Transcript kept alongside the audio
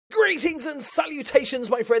Greetings and salutations,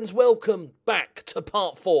 my friends. Welcome back to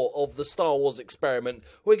part 4 of the Star Wars experiment.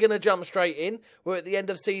 We're going to jump straight in. We're at the end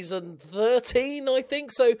of season 13, I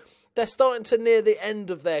think, so they're starting to near the end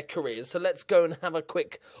of their careers. So let's go and have a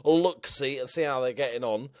quick look-see and see how they're getting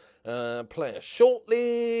on. Player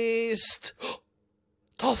shortlist.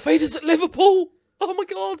 Darth Vader's at Liverpool. Oh, my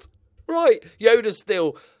God. Right. Yoda's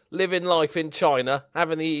still living life in China,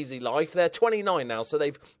 having the easy life. They're 29 now, so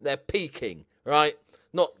they're peaking, right?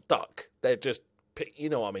 Not duck. They're just, you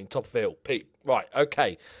know what I mean, top of the hill, peak. Right,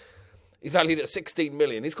 okay. He's valued at 16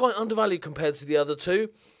 million. He's quite undervalued compared to the other two.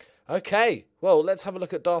 Okay, well, let's have a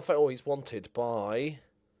look at Darth Vader. Oh, he's wanted by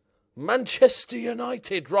Manchester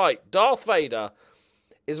United. Right, Darth Vader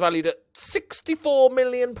is valued at £64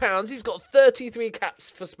 million. He's got 33 caps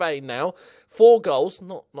for Spain now. 4 goals.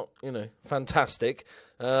 Not fantastic.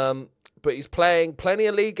 But he's playing plenty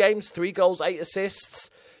of league games. 3 goals, 8 assists.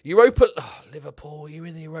 Liverpool, you're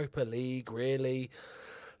in the Europa League, really?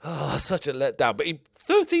 Oh, such a letdown. But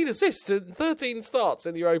 13 assists and 13 starts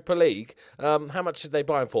in the Europa League. How much did they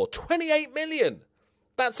buy him for? 28 million.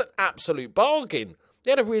 That's an absolute bargain. They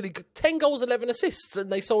had a really good 10 goals, 11 assists,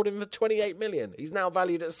 and they sold him for 28 million. He's now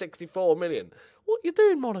valued at 64 million. What are you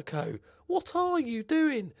doing, Monaco? What are you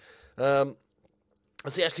doing?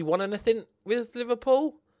 Has he actually won anything with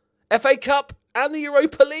Liverpool? FA Cup and the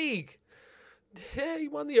Europa League. Yeah, he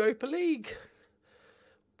won the Europa League.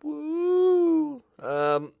 Woo!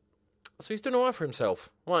 So he's doing all right for himself.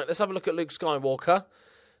 Right, let's have a look at Luke Skywalker.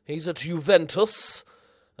 He's at Juventus,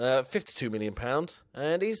 £52 million,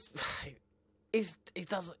 and he's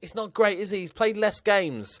not great, is he? He's played less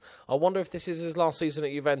games. I wonder if this is his last season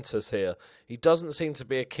at Juventus here. He doesn't seem to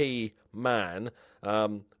be a key man.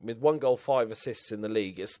 With 1 goal, 5 assists in the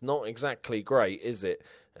league, it's not exactly great, is it?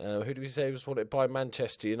 Who do we say was wanted by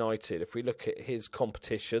Manchester United? If we look at his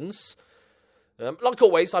competitions, like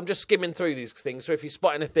always, I'm just skimming through these things. So if you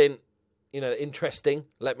spot anything, interesting,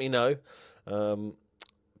 let me know.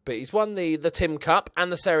 But he's won the Tim Cup and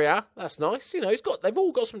the Serie A. That's nice. They've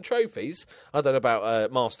all got some trophies. I don't know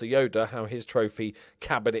about Master Yoda, how his trophy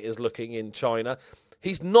cabinet is looking in China.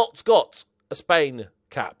 He's not got a Spain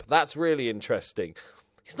cap. That's really interesting.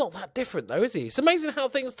 He's not that different, though, is he? It's amazing how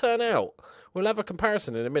things turn out. We'll have a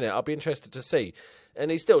comparison in a minute. I'll be interested to see.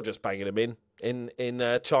 And he's still just banging them in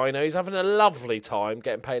China. He's having a lovely time,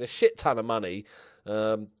 getting paid a shit ton of money.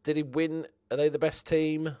 Did he win? Are they the best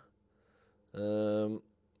team?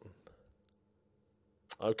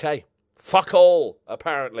 Okay. Fuck all,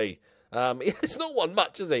 apparently. He's not won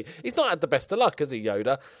much, has he? He's not had the best of luck, has he,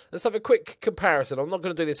 Yoda? Let's have a quick comparison. I'm not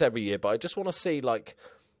going to do this every year, but I just want to see,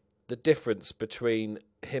 the difference between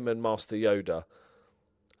him and Master Yoda.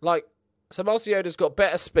 So Master Yoda's got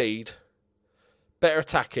better speed, better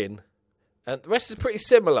attacking, and the rest is pretty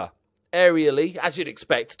similar. Aerially, as you'd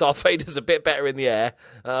expect, Darth Vader's a bit better in the air.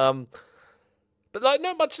 But,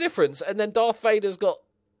 not much difference. And then Darth Vader's got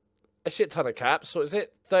a shit ton of caps. What is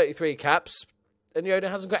it? 33 caps. And Yoda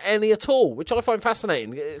hasn't got any at all, which I find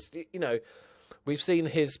fascinating. It's, we've seen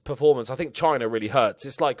his performance. I think China really hurts.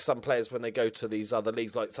 It's like some players when they go to these other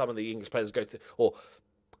leagues, like some of the English players go to, or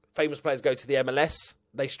famous players go to the MLS.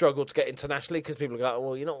 They struggle to get internationally because people go,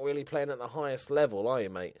 well, you're not really playing at the highest level, are you,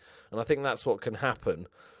 mate? And I think that's what can happen.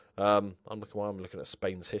 I'm looking at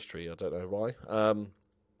Spain's history. I don't know why.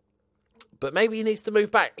 But maybe he needs to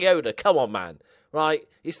move back. Yoda, come on, man. Right?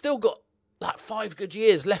 He's still got 5 good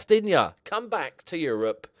years left in you. Come back to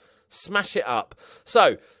Europe. Smash it up.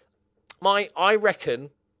 So, I reckon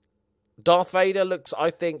Darth Vader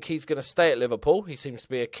I think he's going to stay at Liverpool. He seems to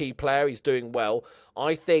be a key player. He's doing well.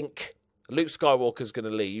 I think Luke Skywalker's going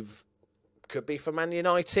to leave. Could be for Man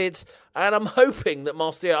United. And I'm hoping that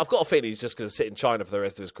Master Yoda, I've got a feeling he's just going to sit in China for the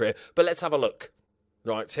rest of his career. But let's have a look.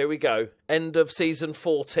 Right, here we go. End of season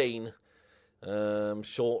 14.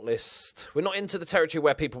 Shortlist. We're not into the territory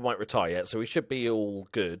where people might retire yet, so we should be all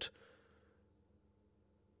good.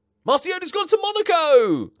 Master Yoda's gone to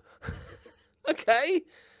Monaco! Okay.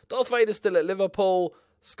 Darth Vader's still at Liverpool.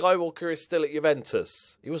 Skywalker is still at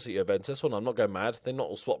Juventus. He was at Juventus. Hold on, I'm not going mad. They're not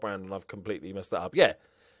all swapped around and I've completely messed that up. Yeah.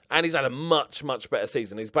 And he's had a much, much better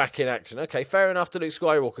season. He's back in action. Okay, fair enough to Luke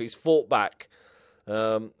Skywalker. He's fought back.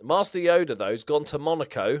 Master Yoda, though, has gone to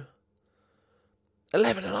Monaco.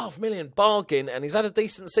 11.5 million bargain, and he's had a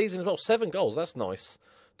decent season as well. 7 goals, that's nice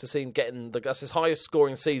to see him getting that's his highest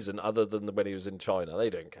scoring season other than when he was in China. They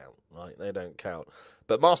don't count, right? They don't count.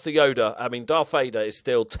 But Master Yoda, Darth Vader is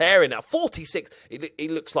still tearing at 46. He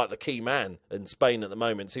looks like the key man in Spain at the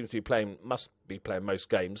moment. Seems to be must be playing most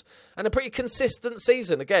games. And a pretty consistent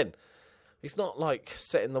season. Again, he's not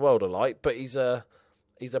setting the world alight, but he's a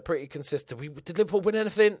pretty consistent. Did Liverpool win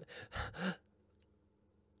anything?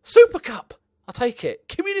 Super Cup. I'll take it.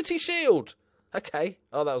 Community Shield. Okay.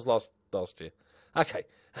 Oh, that was last year. Okay.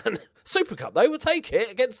 And Super Cup, though, we'll take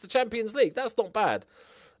it against the Champions League. That's not bad.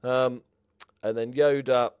 And then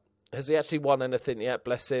Yoda, has he actually won anything yet?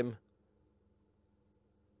 Bless him.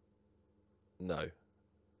 No.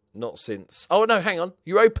 Not since. Oh, no, hang on.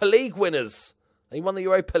 Europa League winners. He won the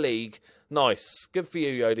Europa League. Nice. Good for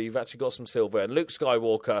you, Yoda. You've actually got some silver. And Luke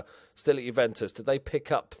Skywalker, still at Juventus. Did they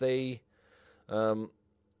pick up the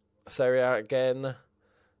Serie A again?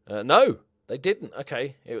 No, they didn't.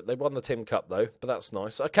 Okay. They won the Tim Cup, though. But that's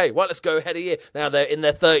nice. Okay, well, let's go ahead a year. Now, they're in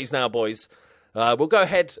their 30s now, boys. We'll go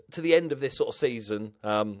ahead to the end of this sort of season.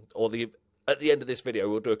 At the end of this video,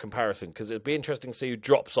 we'll do a comparison. Because it'll be interesting to see who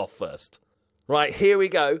drops off first. Right, here we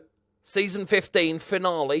go. Season 15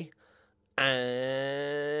 finale. And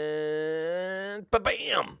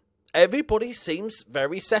ba-bam! Everybody seems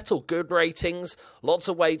very settled. Good ratings, lots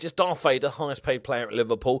of wages. Darth Vader, highest paid player at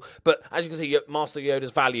Liverpool. But as you can see, Master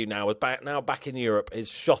Yoda's value now back in Europe is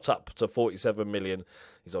shot up to 47 million.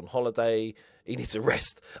 He's on holiday. He needs a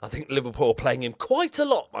rest. I think Liverpool are playing him quite a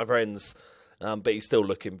lot, my friends. But he's still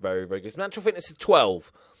looking very, very good. His natural fitness is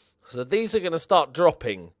 12. So these are going to start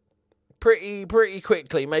dropping pretty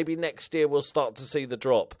quickly. Maybe next year we'll start to see the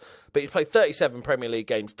drop. But he's played 37 Premier League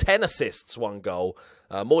games, 10 assists, 1 goal,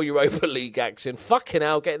 more Europa League action. Fucking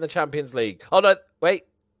hell, getting the Champions League. Oh no, wait.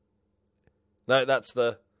 No, that's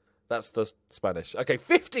the Spanish. Okay,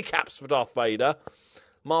 50 caps for Darth Vader.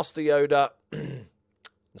 Master Yoda.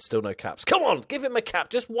 Still no caps. Come on, give him a cap.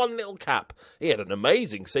 Just one little cap. He had an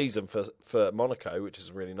amazing season for Monaco, which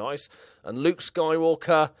is really nice. And Luke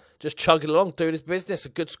Skywalker just chugging along, doing his business. A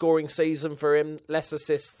good scoring season for him. Less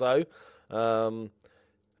assists, though. I'm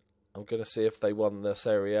going to see if they won the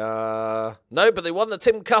Serie A. No, but they won the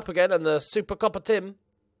Tim Cup again and the Super Cup of Tim.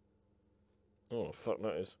 Oh, fuck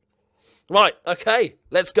that is. Right, okay.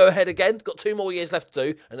 Let's go ahead again. Got 2 more years left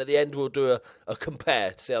to do. And at the end, we'll do a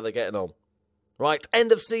compare to see how they're getting on. Right,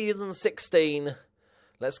 end of season 16.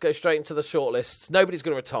 Let's go straight into the shortlists. Nobody's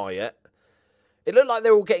going to retire yet. It looked like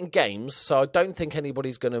they're all getting games, so I don't think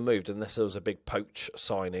anybody's going to move unless there was a big poach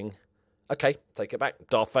signing. Okay, take it back.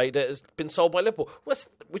 Darth Vader has been sold by Liverpool,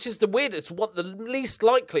 which is the weirdest, the least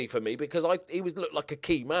likely for me, because he looked like a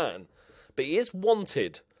key man. But he is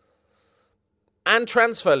wanted and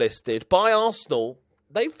transfer listed by Arsenal.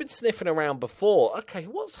 They've been sniffing around before. Okay,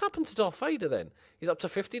 what's happened to Darth Vader then? He's up to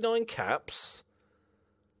 59 caps.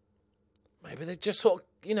 Maybe they just thought,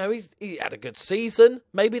 he had a good season.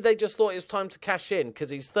 Maybe they just thought it was time to cash in because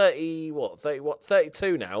he's 32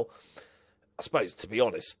 now. I suppose, to be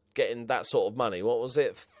honest, getting that sort of money, what was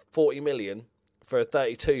it, 40 million for a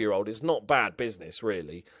 32-year-old is not bad business,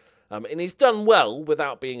 really. And he's done well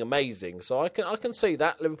without being amazing. So I can see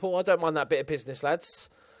that, Liverpool. I don't mind that bit of business, lads.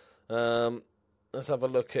 Let's have a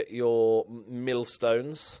look at your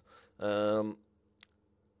millstones.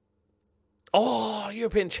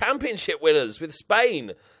 European Championship winners with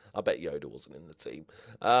Spain. I bet Yoda wasn't in the team.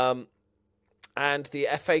 And the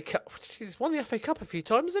FA Cup. He's won the FA Cup a few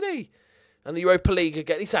times, hasn't he? And the Europa League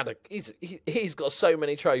again. He's got so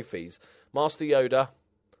many trophies. Master Yoda.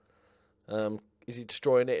 Is he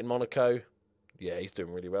destroying it in Monaco? Yeah, he's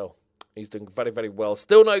doing really well. He's doing very, very well.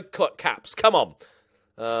 Still no caps. Come on.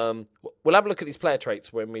 We'll have a look at these player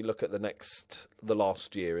traits when we look at the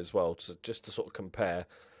last year as well, just to sort of compare.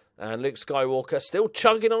 And Luke Skywalker still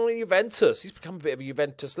chugging on at Juventus. He's become a bit of a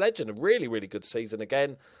Juventus legend. A really, really good season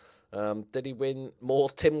again. Did he win more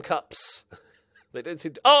Tim Cups? They didn't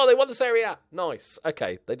seem to... Oh, they won the Serie A. Nice.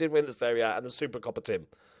 Okay, they did win the Serie A and the Super Cup of Tim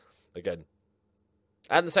again.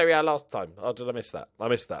 And the Serie A last time. Oh, did I miss that? I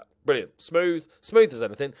missed that. Brilliant. Smooth as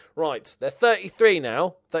anything. Right, they're 33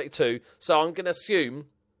 now, 32. So I'm going to assume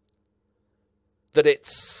that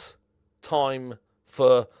it's time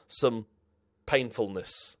for some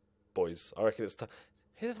painfulness, boys. I reckon it's time.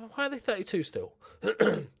 Why are they 32 still?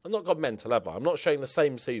 I've not gone mental, have I? I'm not showing the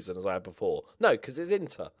same season as I had before. No, because it's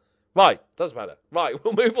Inter. Right, doesn't matter. Right,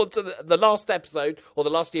 we'll move on to the last episode, or the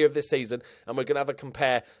last year of this season, and we're going to have a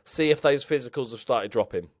compare, see if those physicals have started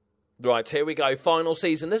dropping. Right, here we go, final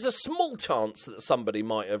season. There's a small chance that somebody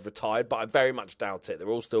might have retired, but I very much doubt it. They're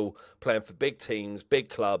all still playing for big teams, big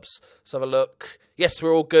clubs. Let's have a look. Yes,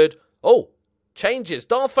 we're all good. Oh, changes.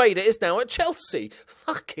 Darth Vader is now at Chelsea.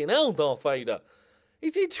 Fucking hell, Darth Vader. He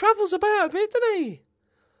travels about a bit, doesn't he?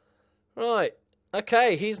 Right.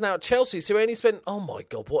 Okay, he's now at Chelsea, so he only spent... Oh, my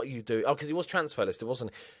God, what are you doing? Oh, because he was transfer listed,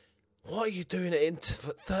 wasn't he? What are you doing at Inter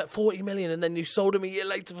for 40 million and then you sold him a year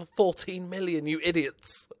later for 14 million, you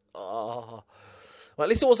idiots? Oh. Well, at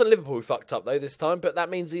least it wasn't Liverpool who fucked up, though, this time, but that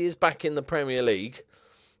means he is back in the Premier League.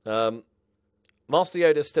 Master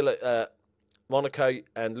Yoda's still at Monaco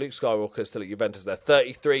and Luke Skywalker still at Juventus. They're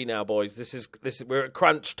 33 now, boys. This is we're at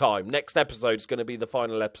crunch time. Next episode is going to be the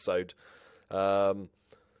final episode. But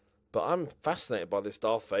I'm fascinated by this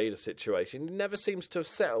Darth Vader situation. He never seems to have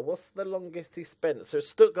settled. What's the longest he spent? So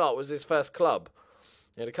Stuttgart was his first club.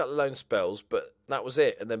 He had a couple of loan spells, but that was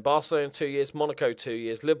it. And then Barcelona 2 years, Monaco 2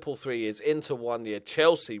 years, Liverpool 3 years, Inter 1 year,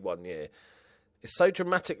 Chelsea 1 year. It's so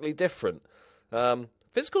dramatically different.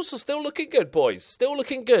 Physicals are still looking good, boys. Still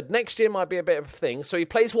looking good. Next year might be a bit of a thing. So he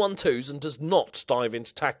plays 1-2s and does not dive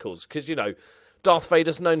into tackles. Because, you know, Darth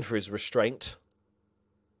Vader's known for his restraint.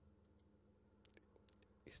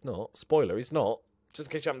 He's not. Spoiler, he's not. Just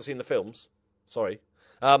in case you haven't seen the films. Sorry.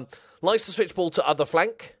 Likes to switch ball to other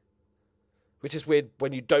flank. Which is weird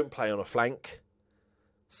when you don't play on a flank.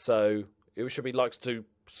 So it should be likes to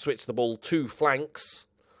switch the ball to flanks.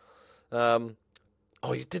 Did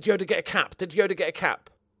Yoda get a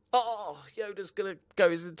cap? Oh, Yoda's going to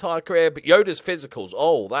go his entire career. But Yoda's physicals,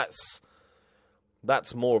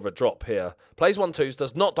 that's more of a drop here. Plays 1-2s,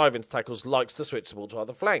 does not dive into tackles, likes to switch the ball to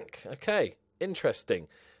other flank. Okay, interesting.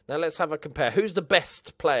 Now let's have a compare. Who's the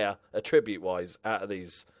best player, attribute-wise, out of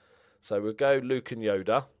these? So we'll go Luke and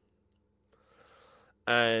Yoda.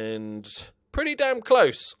 And pretty damn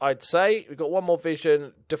close, I'd say. We've got one more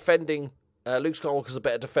vision. Defending, Luke Skywalker's a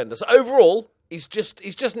better defender. So overall, he's just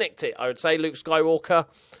nicked it, I would say, Luke Skywalker.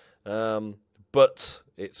 But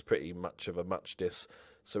it's pretty much of a muchness.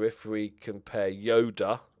 So if we compare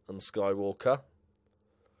Yoda and Skywalker,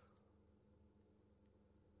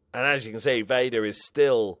 and as you can see, Vader is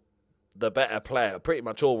still the better player, pretty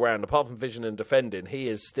much all round. Apart from vision and defending, he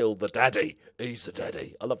is still the daddy. He's the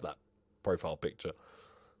daddy. I love that profile picture.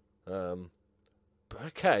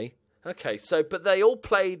 Okay. So, but they all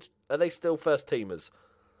played. Are they still first teamers?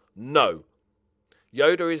 No.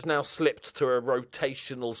 Yoda is now slipped to a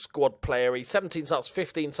rotational squad player. He's 17 starts,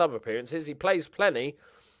 15 sub appearances. He plays plenty,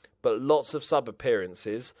 but lots of sub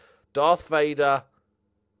appearances. Darth Vader,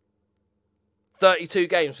 32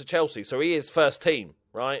 games for Chelsea, so he is first team,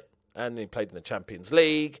 right? And he played in the Champions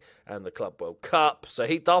League and the Club World Cup. So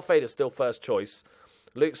Darth Vader's still first choice.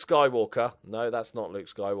 Luke Skywalker. No, that's not Luke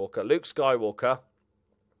Skywalker. Luke Skywalker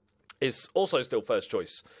is also still first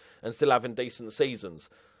choice and still having decent seasons.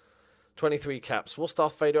 23 caps. What's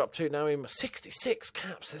Darth Vader up to now? 66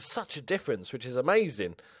 caps. There's such a difference, which is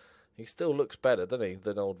amazing. He still looks better, doesn't he,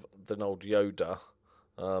 than old Yoda.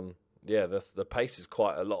 The pace is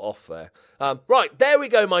quite a lot off there. Right, there we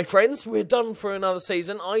go, my friends. We're done for another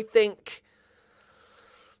season. I think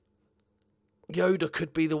Yoda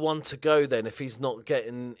could be the one to go then if he's not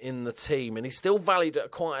getting in the team. And he's still valued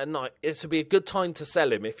at quite a night. This would be a good time to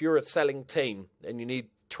sell him. If you're a selling team and you need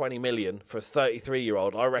 20 million for a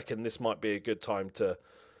 33-year-old, I reckon this might be a good time to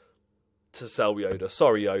sell Yoda.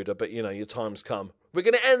 Sorry, Yoda, but, you know, your time's come. We're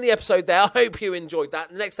going to end the episode there. I hope you enjoyed that.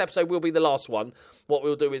 The next episode will be the last one. What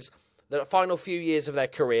we'll do is the final few years of their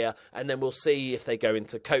career, and then we'll see if they go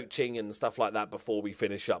into coaching and stuff like that before we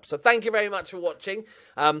finish up. So thank you very much for watching.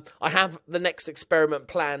 I have the next experiment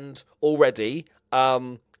planned already.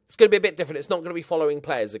 It's going to be a bit different. It's not going to be following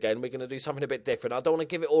players again. We're going to do something a bit different. I don't want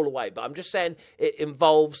to give it all away, but I'm just saying it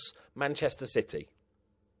involves Manchester City.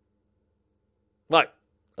 Right.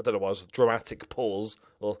 I don't know why it was a dramatic pause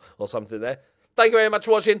or something there. Thank you very much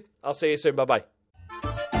for watching. I'll see you soon. Bye-bye.